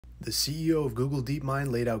The CEO of Google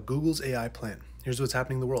DeepMind laid out Google's AI plan. Here's what's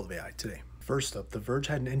happening in the world of AI today. First up, The Verge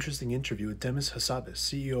had an interesting interview with Demis Hassabis,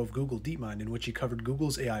 CEO of Google DeepMind, in which he covered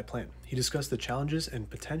Google's AI plan. He discussed the challenges and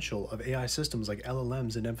potential of AI systems like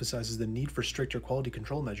LLMs and emphasizes the need for stricter quality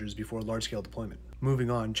control measures before large-scale deployment.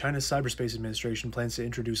 Moving on, China's Cyberspace Administration plans to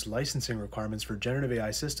introduce licensing requirements for generative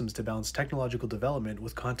AI systems to balance technological development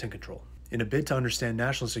with content control. In a bid to understand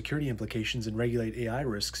national security implications and regulate AI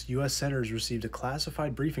risks, U.S. senators received a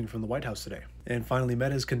classified briefing from the White House today. And finally,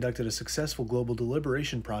 Meta has conducted a successful global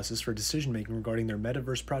deliberation process for decision-making regarding their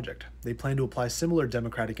metaverse project. They plan to apply similar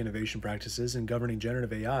democratic innovation practices in governing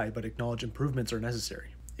generative AI, but acknowledge improvements are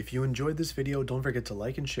necessary. If you enjoyed this video, don't forget to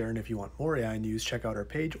like and share, and if you want more AI news, check out our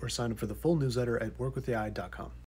page or sign up for the full newsletter at workwithai.com.